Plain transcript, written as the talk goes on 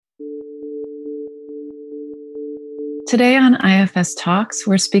Today on IFS Talks,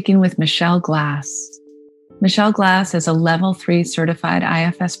 we're speaking with Michelle Glass. Michelle Glass is a Level 3 certified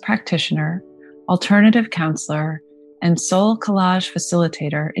IFS practitioner, alternative counselor, and soul collage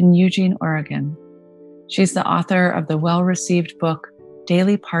facilitator in Eugene, Oregon. She's the author of the well-received book,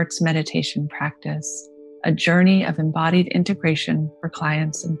 Daily Parts Meditation Practice, a journey of embodied integration for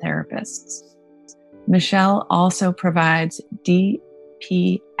clients and therapists. Michelle also provides DPMP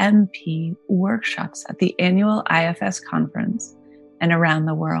workshops at the annual IFS conference and around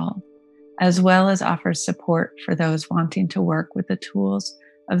the world, as well as offers support for those wanting to work with the tools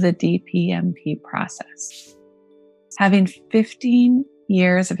of the DPMP process. Having 15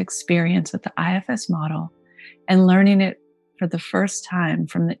 years of experience with the IFS model and learning it for the first time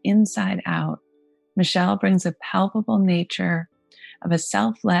from the inside out, Michelle brings a palpable nature of a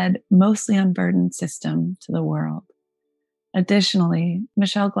self-led, mostly unburdened system to the world. Additionally,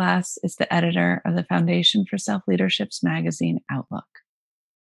 Michelle Glass is the editor of the Foundation for Self-Leadership's magazine, Outlook.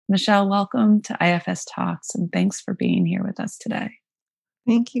 Michelle, welcome to IFS Talks, and thanks for being here with us today.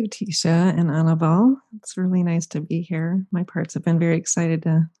 Thank you, Tisha and Annabelle. It's really nice to be here. My parts have been very excited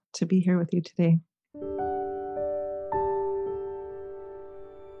to be here with you today.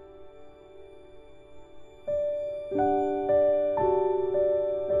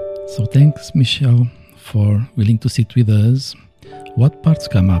 So thanks, Michelle, for willing to sit with us. What parts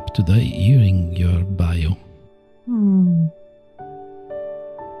come up today hearing your bio? I'm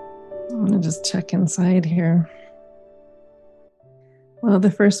going to just check inside here. Well,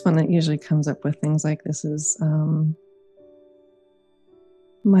 the first one that usually comes up with things like this is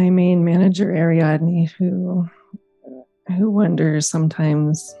my main manager, Ariadne, who wonders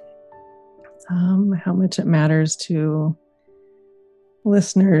sometimes how much it matters to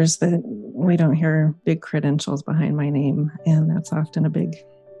listeners that we don't hear big credentials behind my name. And that's often a big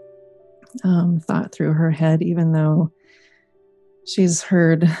thought through her head, even though she's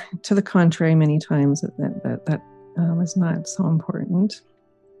heard to the contrary many times that is not so important.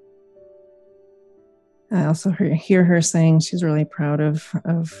 I also hear her saying she's really proud of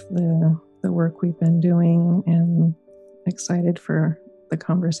the work we've been doing and excited for the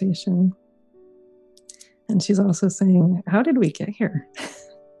conversation. And she's also saying, how did we get here?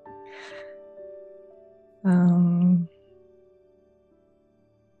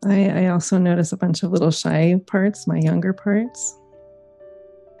 I also notice a bunch of little shy parts, my younger parts,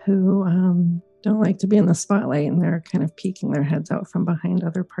 who don't like to be in the spotlight, and they're kind of peeking their heads out from behind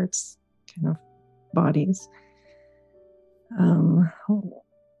other parts, kind of bodies.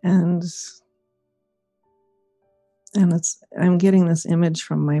 And I'm getting this image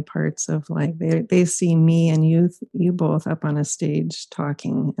from my parts of like they see me and you both up on a stage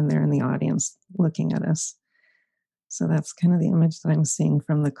talking, and they're in the audience looking at us. So that's kind of the image that I'm seeing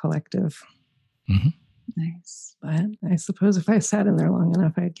from the collective. Mm-hmm. Nice. But I suppose if I sat in there long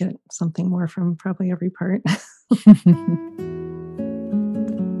enough, I'd get something more from probably every part.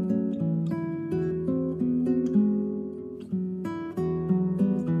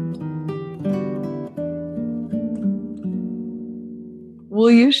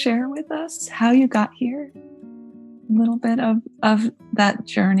 Will you share with us how you got here? A little bit of that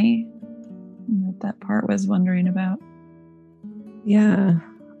journey that part was wondering about. Yeah.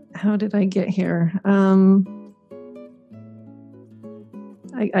 How did I get here?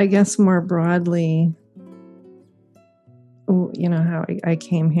 I guess more broadly, how I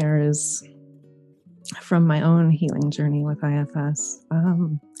came here is from my own healing journey with IFS.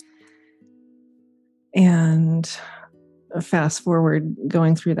 And fast forward,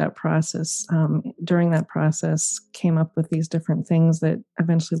 going through that process, during that process, came up with these different things that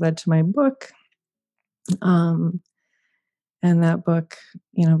eventually led to my book. And that book,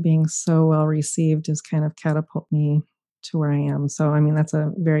 being so well received has kind of catapulted me to where I am. So, that's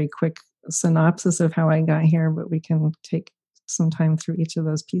a very quick synopsis of how I got here, but we can take some time through each of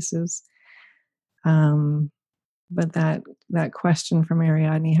those pieces. But that question from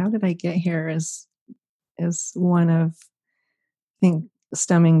Ariadne, how did I get here, is one of, I think,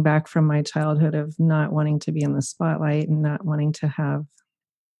 stemming back from my childhood of not wanting to be in the spotlight and not wanting to have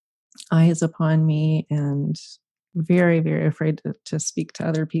eyes upon me, and very, very afraid to speak to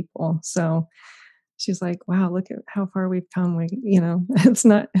other people. So she's like, wow, look at how far we've come. It's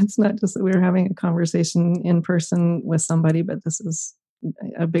not just that we're having a conversation in person with somebody, but this is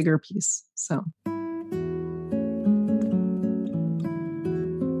a bigger piece. So.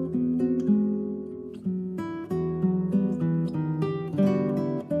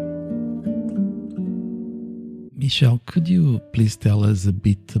 Michelle, could you please tell us a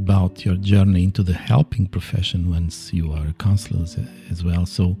bit about your journey into the helping profession once you are a counselor as well?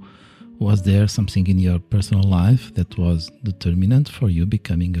 So Was there something in your personal life that was determinant for you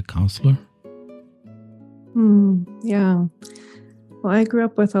becoming a counselor? Yeah. Well, I grew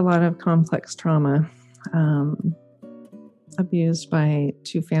up with a lot of complex trauma, abused by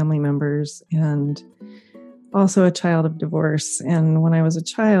 2 family members, and also a child of divorce. And when I was a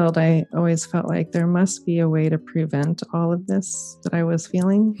child, I always felt like there must be a way to prevent all of this that I was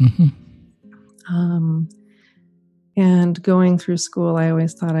feeling. And going through school, I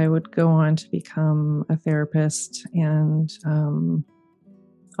always thought I would go on to become a therapist. And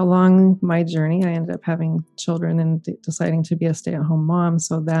along my journey, I ended up having children and deciding to be a stay-at-home mom.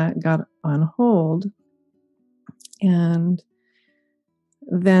 So that got on hold. And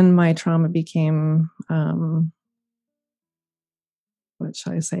then my trauma became, what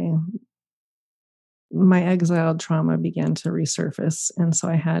shall I say? My exiled trauma began to resurface. And so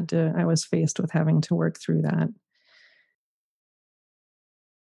I was faced with having to work through that.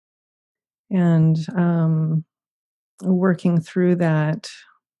 And working through that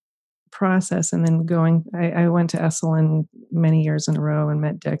process, and then I went to Esalen many years in a row and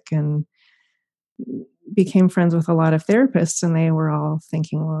met Dick and became friends with a lot of therapists, and they were all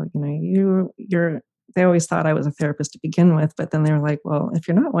thinking, well, they always thought I was a therapist to begin with, but then they were like, well, if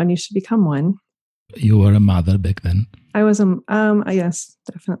you're not one, you should become one. You were a mother back then? I was yes,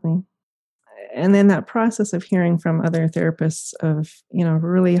 definitely. And then that process of hearing from other therapists of,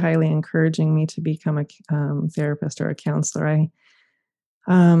 really highly encouraging me to become a therapist or a counselor,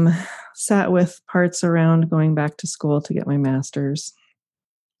 I sat with parts around going back to school to get my master's,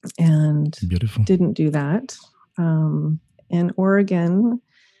 and Beautiful. Didn't do that. In Oregon's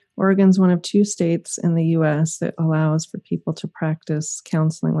one of 2 states in the U.S. that allows for people to practice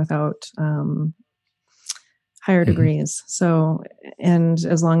counseling without higher degrees. So, and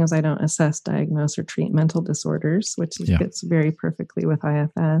as long as I don't assess, diagnose, or treat mental disorders, which fits very perfectly with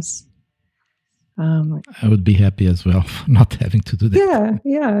IFS. I would be happy as well for not having to do that.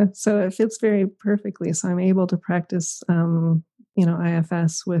 Yeah. So it fits very perfectly. So I'm able to practice,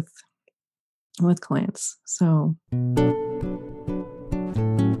 IFS with clients. So.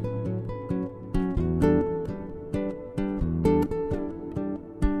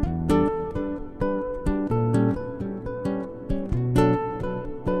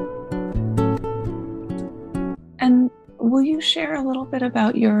 And will you share a little bit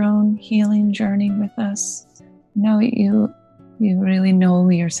about your own healing journey with us? Know you really know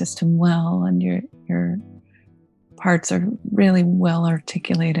your system well, and your parts are really well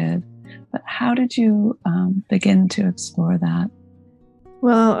articulated. But how did you begin to explore that?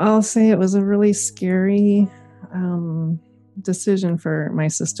 Well, I'll say it was a really scary decision for my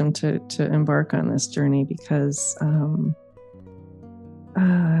system to embark on this journey, because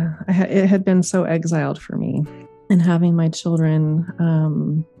it had been so exiled for me. And having my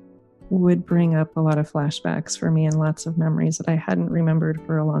children would bring up a lot of flashbacks for me and lots of memories that I hadn't remembered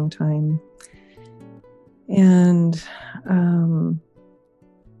for a long time. And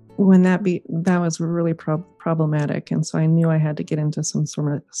when that was really problematic, and so I knew I had to get into some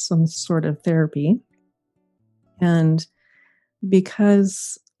sort of therapy. And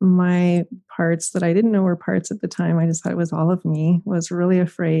because my parts that I didn't know were parts at the time, I just thought it was all of me, was really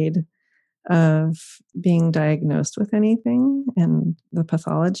afraid of being diagnosed with anything and the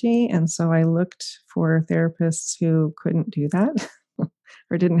pathology. And so I looked for therapists who couldn't do that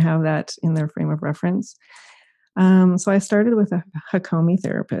or didn't have that in their frame of reference. So I started with a Hakomi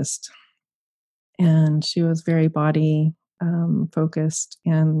therapist, and she was very body focused,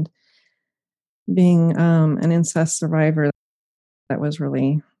 and being an incest survivor, that was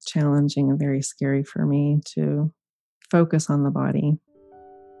really challenging and very scary for me to focus on the body.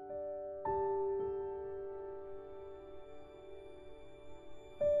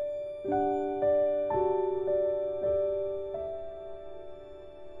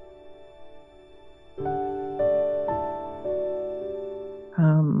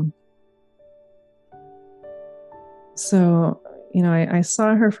 So, I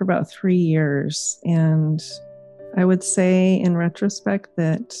saw her for about 3 years, and I would say in retrospect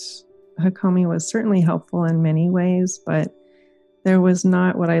that Hakomi was certainly helpful in many ways, but there was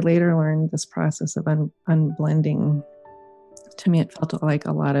not what I later learned, this process of unblending. To me, it felt like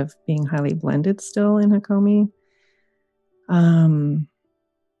a lot of being highly blended still in Hakomi.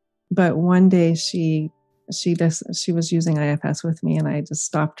 But one day she was using IFS with me, and I just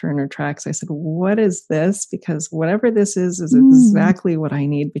stopped her in her tracks. I said, "What is this? Because whatever this is exactly what I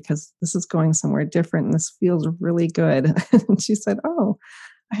need, because this is going somewhere different and this feels really good." And she said, "Oh,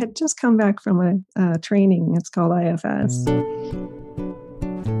 I had just come back from a training. It's called IFS."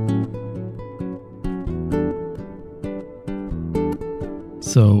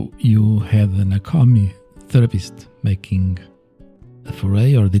 So you had an Hakomi therapist making a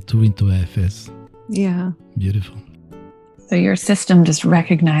foray or the tour into IFS. Yeah. Beautiful. So your system just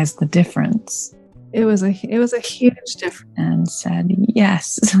recognized the difference. It was a huge difference. And said,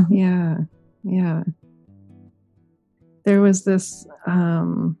 yes. Yeah. Yeah. There was this,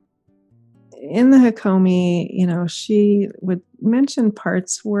 in the Hakomi, she would mention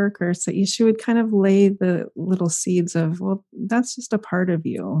parts work, or so she would kind of lay the little seeds of, well, that's just a part of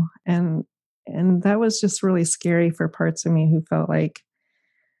you. And that was just really scary for parts of me who felt like,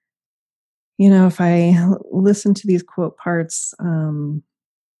 if I listen to these quote parts, I'm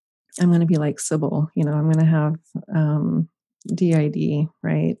going to be like Sybil, I'm going to have DID,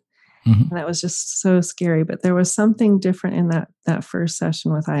 right? Mm-hmm. And that was just so scary. But there was something different in that first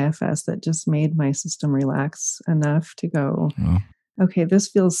session with IFS that just made my system relax enough to go, okay, this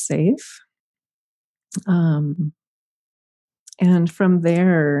feels safe. And from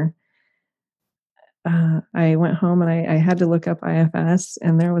there, I went home and I had to look up IFS,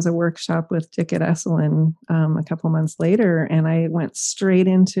 and there was a workshop with Dick at Esalen a couple months later, and I went straight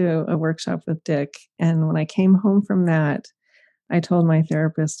into a workshop with Dick. And when I came home from that, I told my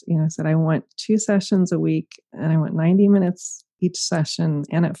therapist, I said, I want 2 sessions a week, and I want 90 minutes each session.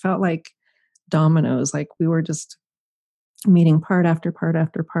 And it felt like dominoes, like we were just meeting part after part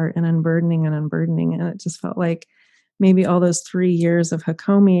after part and unburdening. And it just felt like maybe all those 3 years of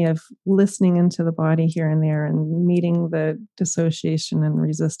Hakomi, of listening into the body here and there and meeting the dissociation and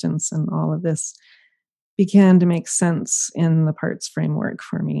resistance and all of this began to make sense in the parts framework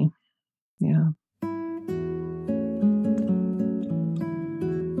for me. Yeah.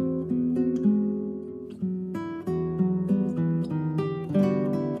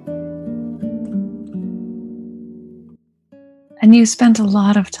 And you spent a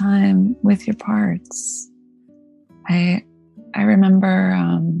lot of time with your parts. I remember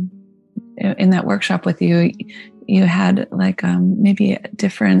in that workshop with you, you had like maybe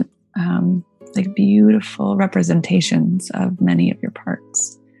different like beautiful representations of many of your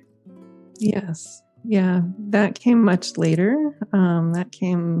parts. Yes. Yeah. That came much later. That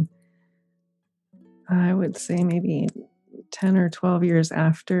came, I would say, maybe 10 or 12 years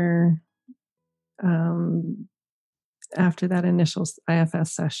after that initial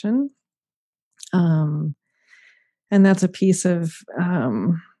IFS session. And that's a piece of,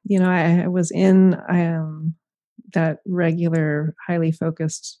 I was in that regular, highly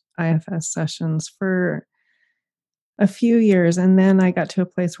focused IFS sessions for a few years. And then I got to a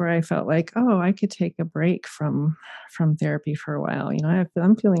place where I felt like, I could take a break from therapy for a while.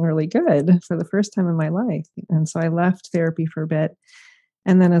 I'm feeling really good for the first time in my life. And so I left therapy for a bit.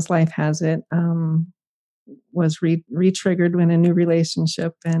 And then, as life has it, was re-triggered when a new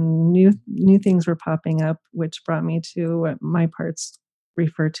relationship and new things were popping up, which brought me to what my parts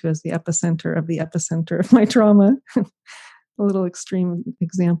refer to as the epicenter of my trauma. A little extreme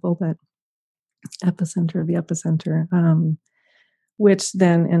example, but epicenter of the epicenter, which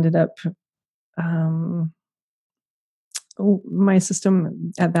then ended up, my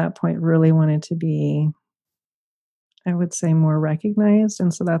system at that point really wanted to be, I would say, more recognized.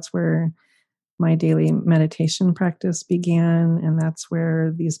 And so that's where my daily meditation practice began. And that's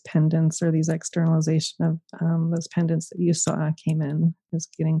where these pendants, or these externalization of those pendants that you saw, came in, is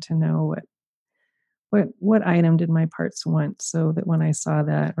getting to know what item did my parts want, so that when I saw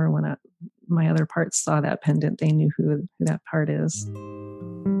that, or when my other parts saw that pendant, they knew who that part is.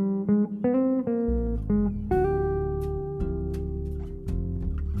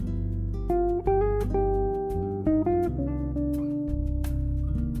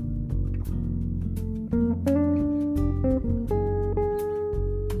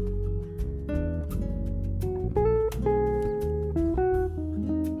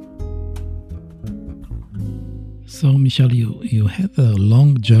 So, Michelle, you had a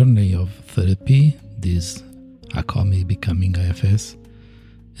long journey of therapy, this Hakomi becoming IFS.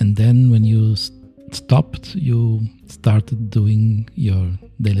 And then when you stopped, you started doing your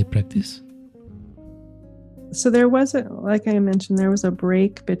daily practice? So there was, like I mentioned, there was a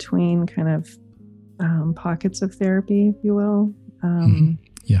break between kind of pockets of therapy, if you will.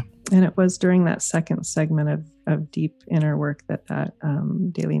 Yeah. And it was during that second segment of deep inner work that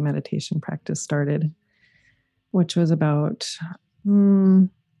daily meditation practice started, which was about maybe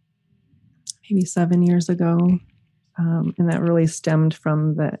 7 years ago. And that really stemmed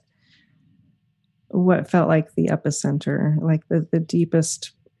from what felt like the epicenter, like the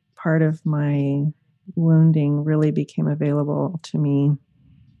deepest part of my wounding really became available to me.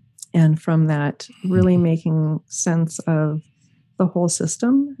 And from that, really making sense of the whole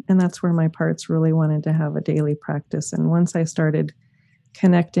system. And that's where my parts really wanted to have a daily practice. And once I started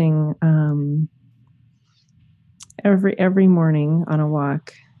connecting every morning on a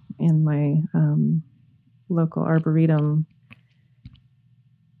walk in my local arboretum.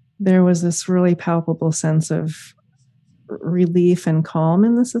 There was this really palpable sense of relief and calm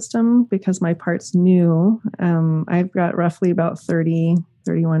in the system because my parts knew I've got roughly about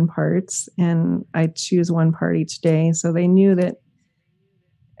 31 parts, and I choose one part each day. So they knew that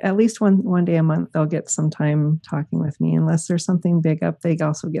at least one day a month, they'll get some time talking with me. Unless there's something big up, they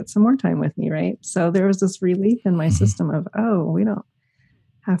also get some more time with me, right? So there was this relief in my system of, oh, we don't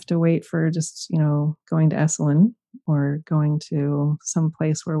have to wait for just, going to Esalen or going to some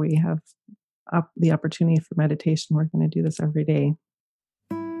place where we have the opportunity for meditation. We're going to do this every day.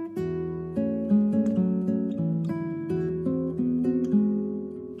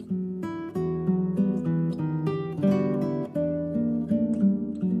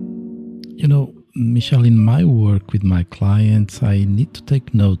 Michelle, in my work with my clients, I need to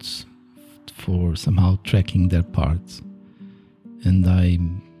take notes for somehow tracking their parts. And I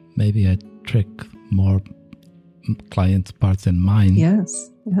track more clients' parts than mine.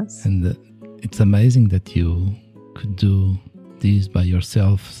 Yes. And it's amazing that you could do this by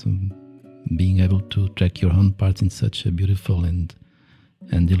yourself, so being able to track your own parts in such a beautiful and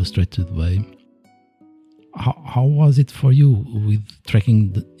illustrated way. How was it for you with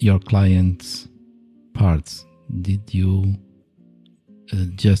tracking your clients' parts? Did you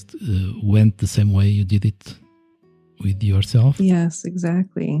just went the same way you did it with yourself? Yes,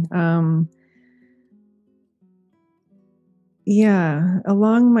 exactly.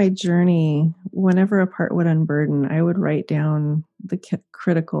 Along my journey, whenever a part would unburden, I would write down the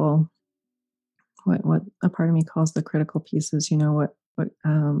critical, what a part of me calls the critical pieces, what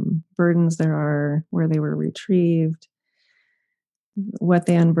burdens there are, where they were retrieved, what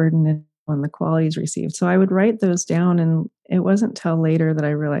they unburdened when the qualities received. So I would write those down, and it wasn't till later that I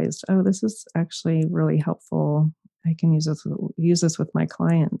realized, oh, this is actually really helpful. I can use this with my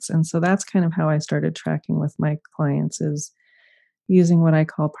clients. And so that's kind of how I started tracking with my clients, is using what I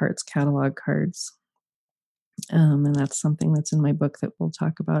call parts catalog cards. And that's something that's in my book that we'll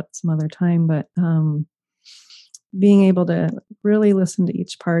talk about some other time. But being able to really listen to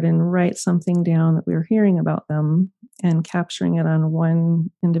each part and write something down that we were hearing about them and capturing it on one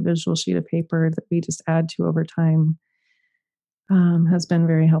individual sheet of paper that we just add to over time has been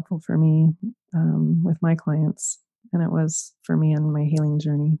very helpful for me with my clients. And it was for me on my healing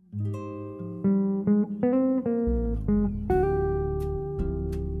journey.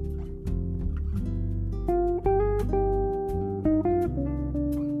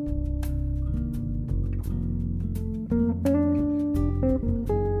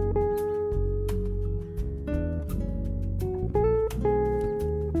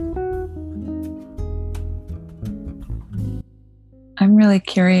 I'm really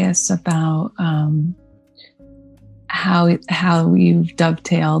curious about how you've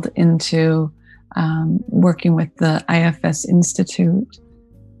dovetailed into working with the IFS Institute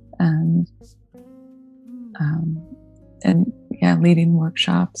and leading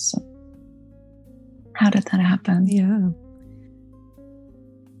workshops. How did that happen? Yeah.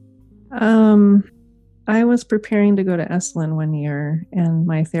 I was preparing to go to Esalen one year, and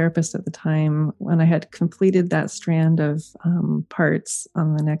my therapist at the time, when I had completed that strand of parts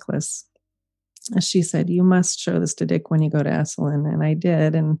on the necklace, she said, "You must show this to Dick when you go to Esalen." And I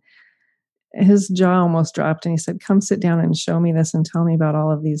did, and his jaw almost dropped, and he said, "Come sit down and show me this and tell me about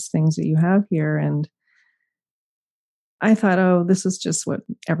all of these things that you have here." And I thought, oh, this is just what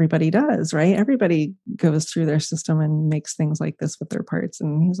everybody does, right? Everybody goes through their system and makes things like this with their parts.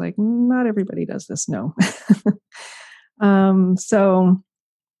 And he's like, not everybody does this. No.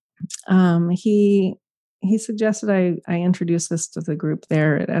 He suggested I introduce this to the group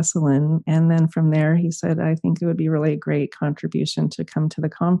there at Esalen. And then from there, he said, I think it would be really a great contribution to come to the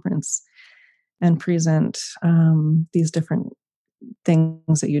conference and present these different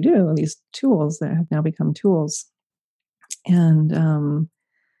things that you do, these tools that have now become tools. And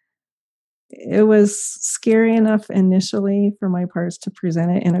it was scary enough initially for my parts to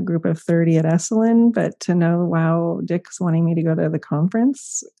present it in a group of 30 at Esalen, but to know, wow, Dick's wanting me to go to the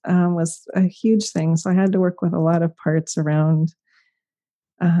conference was a huge thing. So I had to work with a lot of parts around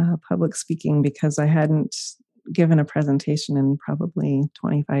public speaking, because I hadn't given a presentation in probably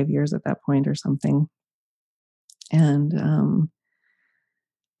 25 years at that point or something. And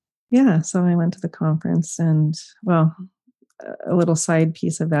so I went to the conference, and a little side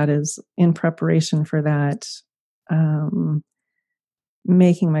piece of that is, in preparation for that,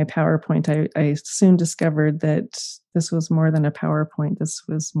 making my PowerPoint, I soon discovered that this was more than a PowerPoint. This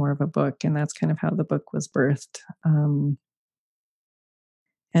was more of a book, and that's kind of how the book was birthed.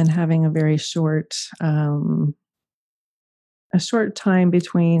 and having a short time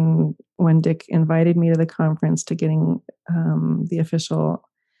between when Dick invited me to the conference to getting the official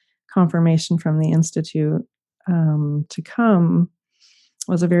confirmation from the Institute to come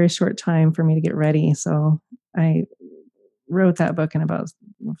was a very short time for me to get ready. So I wrote that book in about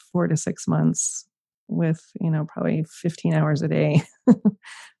 4 to 6 months with, probably 15 hours a day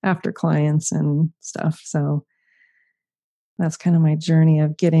after clients and stuff. So that's kind of my journey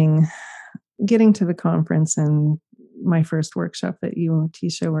of getting to the conference and my first workshop that you and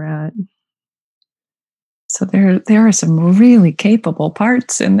Tisha were at. So there are some really capable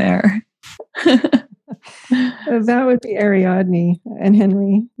parts in there. That would be Ariadne and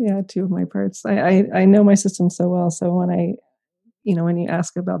Henry. Yeah, two of my parts. I know my system so well. So when you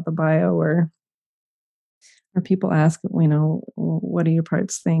ask about the bio or people ask, what do your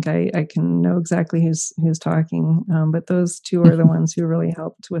parts think? I can know exactly who's talking. But those two are the ones who really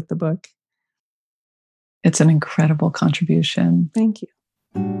helped with the book. It's an incredible contribution. Thank you.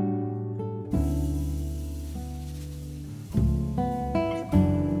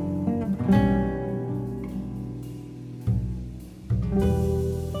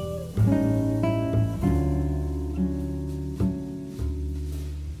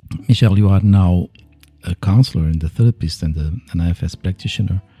 Michelle, you are now a counselor and a therapist and an IFS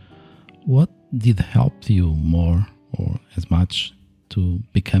practitioner. What did help you more or as much to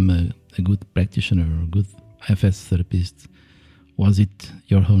become a good practitioner or a good IFS therapist? Was it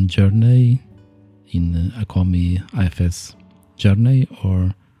your own journey in ACOMI IFS journey,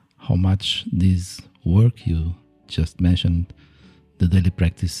 or how much this work you just mentioned, the daily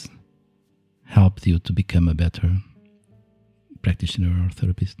practice, helped you to become a better practitioner or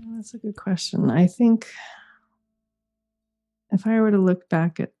therapist? That's a good question. I think if I were to look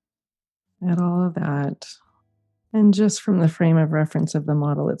back at all of that, and just from the frame of reference of the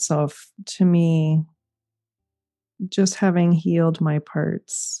model itself, to me, just having healed my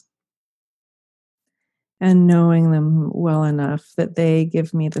parts and knowing them well enough that they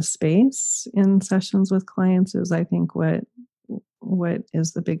give me the space in sessions with clients is, I think, what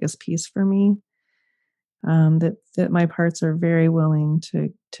is the biggest piece for me. That my parts are very willing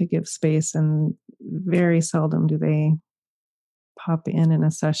to give space, and very seldom do they pop in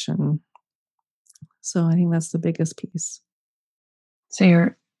a session. So I think that's the biggest piece. So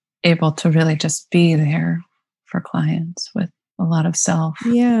you're able to really just be there for clients with a lot of self.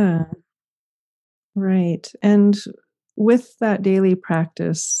 Yeah, right. And with that daily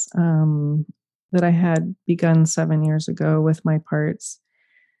practice that I had begun 7 years ago with my parts,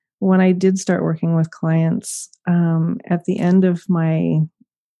 when I did start working with clients, at the end of my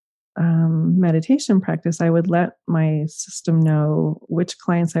meditation practice, I would let my system know which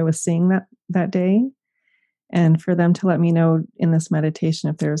clients I was seeing that day, and for them to let me know in this meditation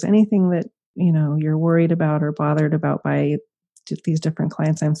if there was anything that you're worried about or bothered about by these different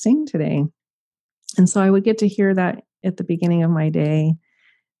clients I'm seeing today. And so I would get to hear that at the beginning of my day.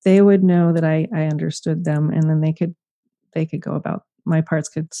 They would know that I understood them, and then they could go about, my parts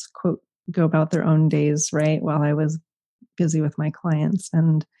could, quote, go about their own days, right, while I was busy with my clients.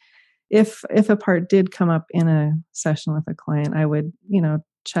 And if a part did come up in a session with a client, I would,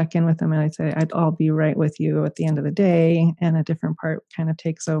 check in with them, and I'd say, I'll be right with you at the end of the day. And a different part kind of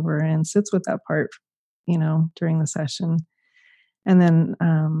takes over and sits with that part, during the session. And then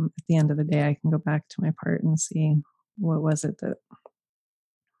at the end of the day, I can go back to my part and see what was it that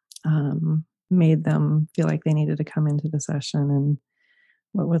made them feel like they needed to come into the session, and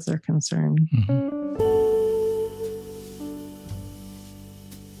what was their concern. Mm-hmm.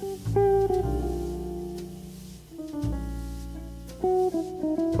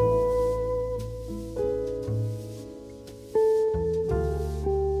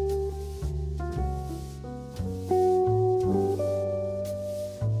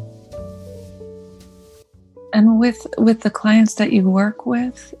 And with the clients that you work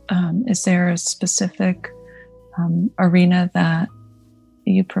with, is there a specific arena that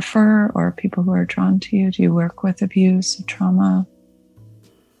you prefer, or people who are drawn to you? Do you work with abuse, trauma?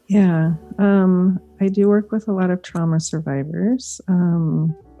 Yeah, I do work with a lot of trauma survivors.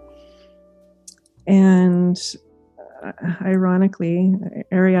 And ironically,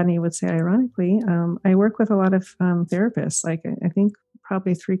 Ariadne would say ironically, I work with a lot of therapists. Like I think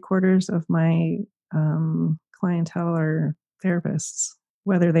probably 3/4 of my clientele are therapists,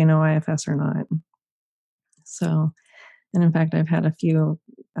 whether they know IFS or not. So, and in fact, I've had a few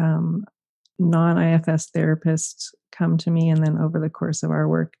non-IFS therapists come to me, and then over the course of our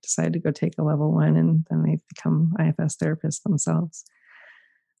work decide to go take a level 1, and then they've become IFS therapists themselves.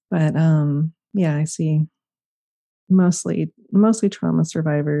 But yeah, I see mostly trauma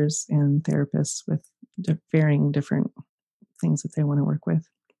survivors and therapists with varying different things that they want to work with.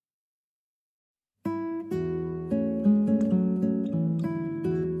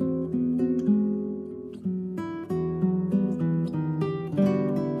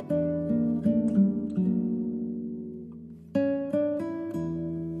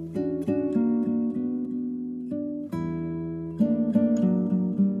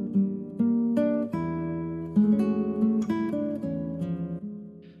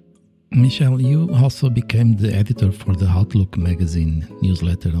 Michelle, you also became the editor for the Outlook magazine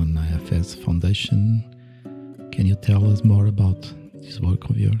newsletter on IFS Foundation. Can you tell us more about this work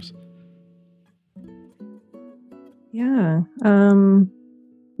of yours? Yeah,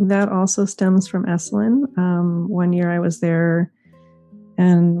 that also stems from Esalen. One year I was there,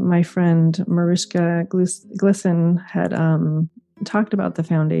 and my friend Mariska Glisson had talked about the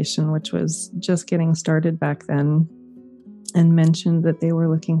foundation, which was just getting started back then, and mentioned that they were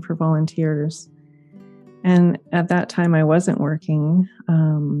looking for volunteers. And at that time, I wasn't working,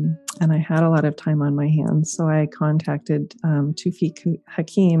 and I had a lot of time on my hands. So I contacted Tawfiq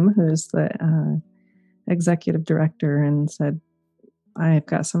Hakim, who's the executive director, and said, I've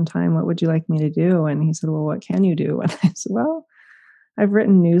got some time. What would you like me to do? And he said, well, what can you do? And I said, well, I've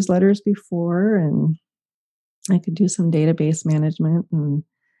written newsletters before, and I could do some database management. And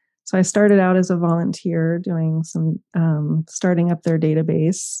so I started out as a volunteer doing some starting up their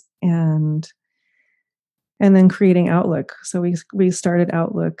database and then creating Outlook. So we started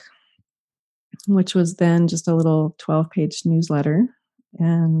Outlook, which was then just a little 12-page newsletter,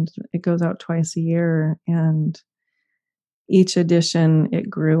 and it goes out twice a year. And each edition, it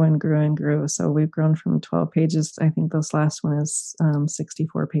grew and grew and grew. So we've grown from 12 pages. I think this last one is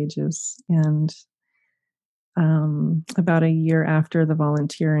 64 pages. And about a year after the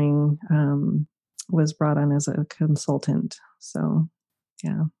volunteering, was brought on as a consultant. So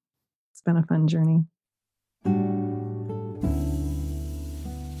yeah, it's been a fun journey.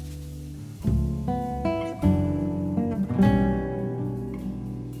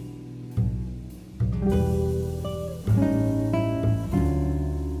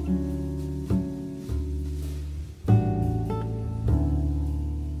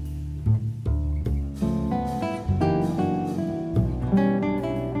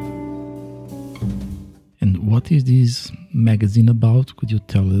 What is this magazine about? Could you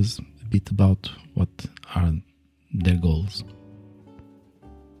tell us a bit about what are their goals?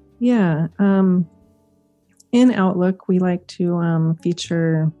 Yeah. In Outlook, we like to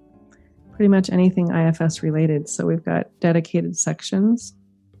feature pretty much anything IFS related. So we've got dedicated sections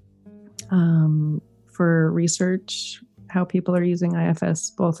for research, how people are using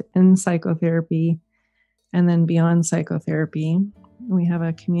IFS, both in psychotherapy and then beyond psychotherapy. We have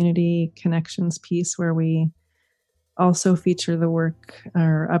a community connections piece where we also feature the work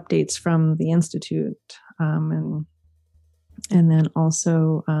or updates from the Institute, and then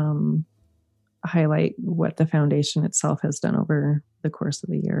also highlight what the foundation itself has done over the course of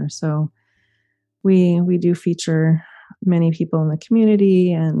the year. So we do feature many people in the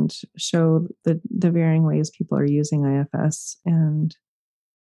community and show the varying ways people are using IFS. And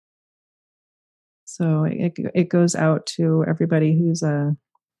so it goes out to everybody who's a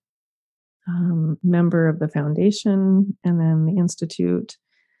member of the foundation, and then the Institute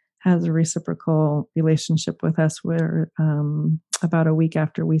has a reciprocal relationship with us where about a week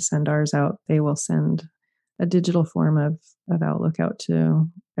after we send ours out, they will send a digital form of Outlook out to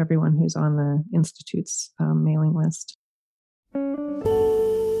everyone who's on the Institute's mailing list.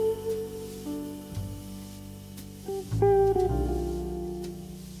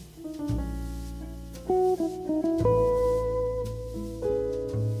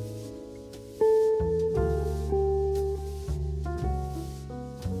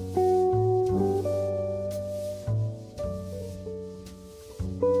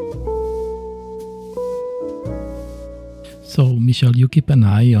 So, Michelle, you keep an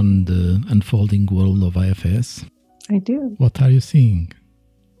eye on the unfolding world of IFS. I do. What are you seeing?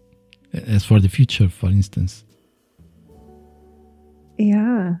 As for the future, for instance.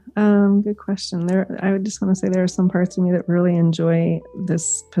 Yeah, good question. I would just want to say there are some parts of me that really enjoy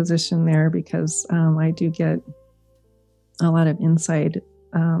this position there because I do get a lot of inside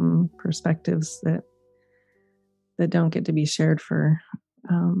perspectives that don't get to be shared for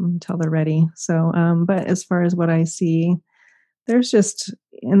until they're ready. So, but as far as what I see, there's just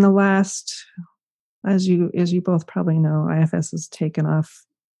in the last, as you both probably know, IFS has taken off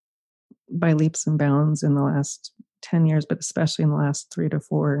by leaps and bounds in the last 10 years, but especially in the last 3 to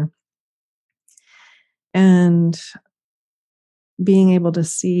 4. And being able to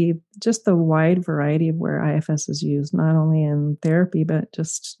see just the wide variety of where IFS is used, not only in therapy, but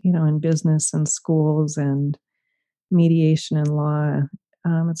just, in business and schools and mediation and law.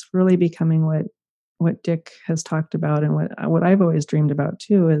 It's really becoming what Dick has talked about, and what I've always dreamed about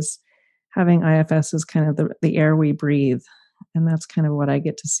too, is having IFS as kind of the air we breathe. And that's kind of what I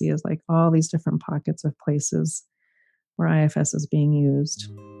get to see, is like all these different pockets of places where IFS is being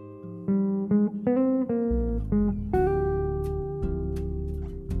used.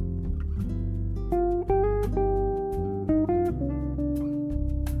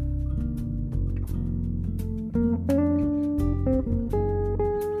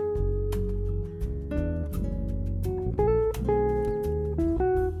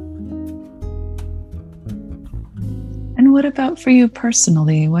 What about for you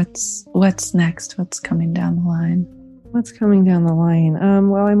personally? What's next? What's coming down the line? What's coming down the line?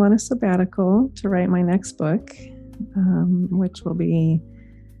 Well, I'm on a sabbatical to write my next book, which will be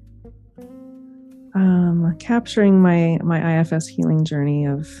capturing my IFS healing journey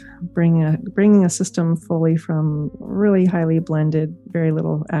of bringing a system fully from really highly blended, very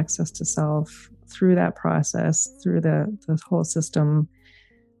little access to self, through that process, through the whole system,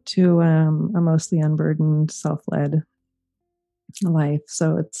 to a mostly unburdened, self-led life.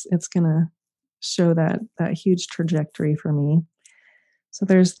 So it's gonna show that huge trajectory for me. So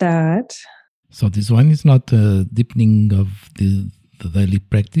there's that. So this one is not a deepening of the daily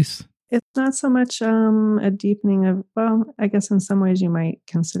practice? It's not so much a deepening of, well, I guess in some ways you might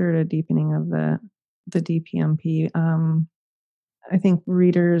consider it a deepening of the DPMP. I think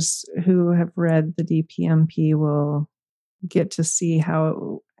readers who have read the DPMP will get to see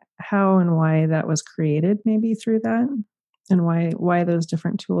how and why that was created, maybe through that, and why those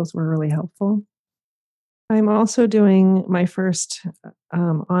different tools were really helpful. I'm also doing my first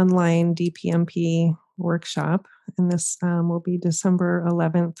online DPMP workshop, and this will be December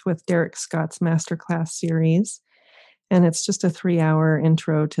 11th with Derek Scott's Masterclass series, and it's just a 3-hour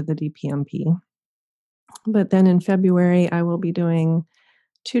intro to the DPMP. But then in February, I will be doing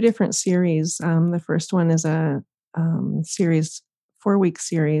 2 different series. The first one is a 4-week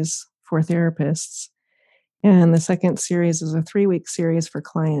series for therapists, and the second series is a 3-week series for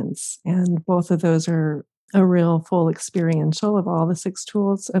clients. And both of those are a real full experiential of all the 6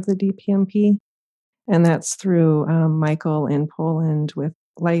 tools of the DPMP. And that's through Michael in Poland with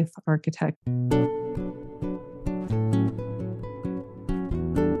Life Architect.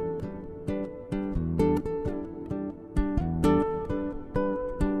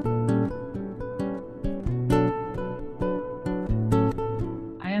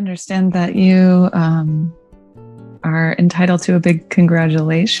 I understand that you are entitled to a big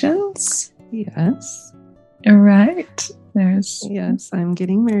congratulations. Yes. All right. Yes, I'm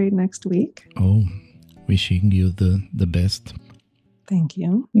getting married next week. Oh, wishing you the best. Thank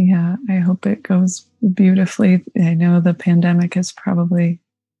you. Yeah, I hope it goes beautifully. I know the pandemic has probably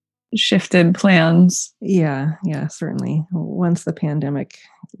shifted plans. Yeah, certainly. Once the pandemic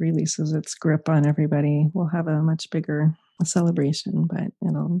releases its grip on everybody, we'll have a much bigger celebration, but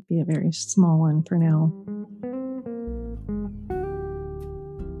it'll be a very small one for now.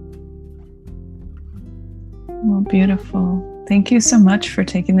 Well, beautiful. Thank you so much for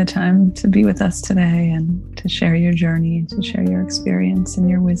taking the time to be with us today and to share your journey, to share your experience and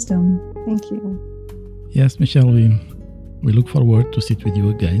your wisdom. Thank you. Yes, Michelle, we look forward to sit with you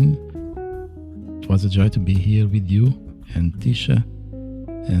again. It was a joy to be here with you and Tisha,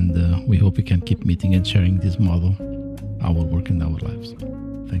 and we hope we can keep meeting and sharing this model, our work and our lives.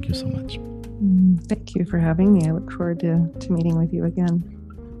 Thank you so much. Thank you for having me. I look forward to meeting with you again.